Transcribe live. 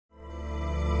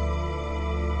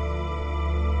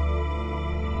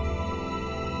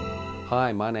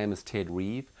Hi, my name is Ted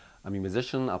Reeve. I'm a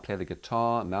musician, I play the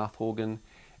guitar, mouth organ,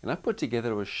 and I've put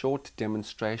together a short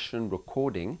demonstration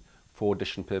recording for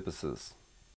audition purposes.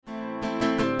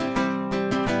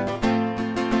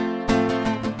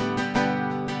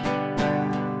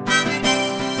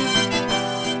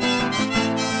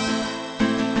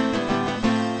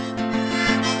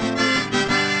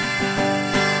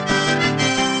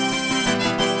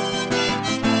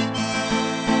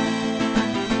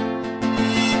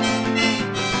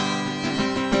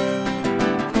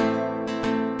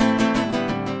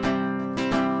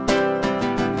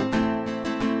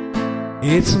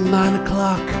 It's 9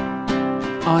 o'clock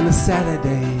on a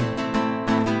Saturday.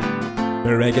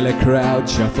 The regular crowd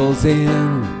shuffles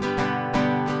in.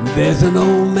 There's an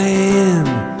old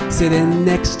man sitting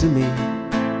next to me,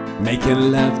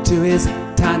 making love to his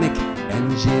tonic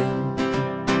and gin.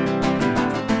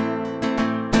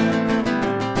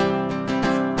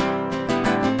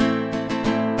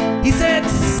 He said,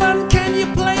 "Son, can you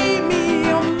play me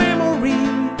your memory?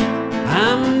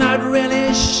 I'm not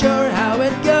really sure how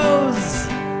it goes,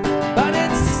 but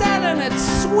it's sad and it's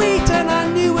sweet, and I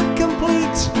knew it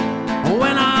complete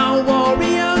when I wore a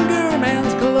younger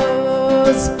man's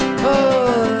clothes."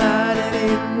 Oh, la da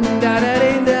ding, da da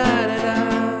ding, da da da,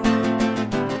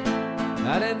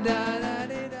 da da da da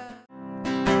da da.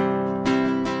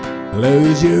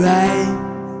 Close your eye,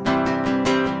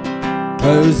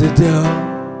 close the door.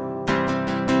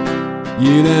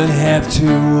 You don't have to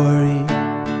worry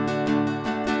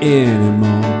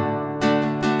anymore,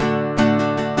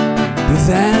 'cause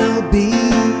I'll be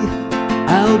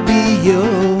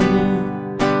your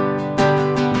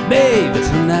baby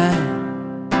tonight.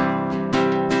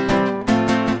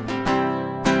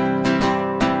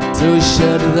 So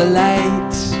shut the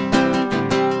light,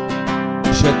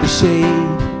 shut the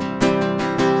shade.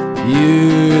 You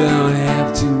don't have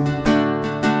to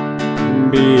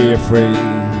be afraid,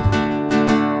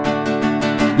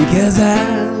 because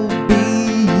I'll be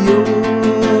your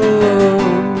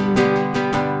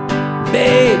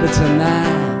baby tonight.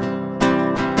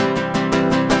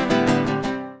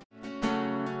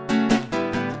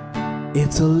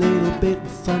 It's a little bit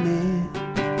funny,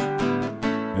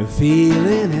 the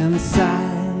feeling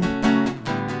inside.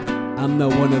 I'm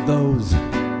not one of those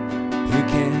who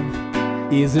can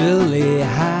easily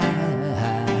hide.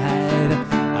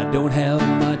 I don't have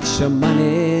much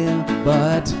money,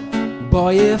 but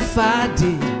boy, if I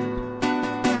did,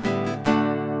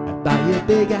 I'd buy a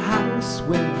bigger house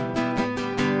where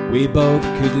we both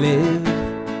could live.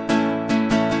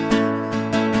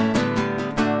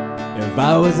 If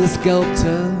I was a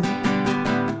sculptor,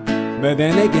 but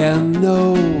then again,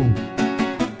 no,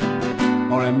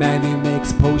 or a man who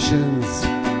makes potions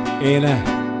in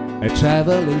a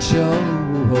traveling show.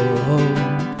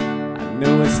 I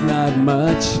know it's not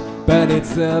much, but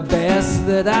it's the best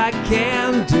that I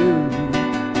can do.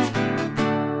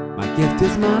 My gift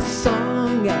is my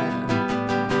song,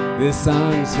 and this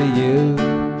song's for you.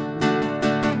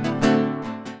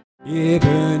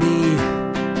 Ebony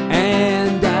and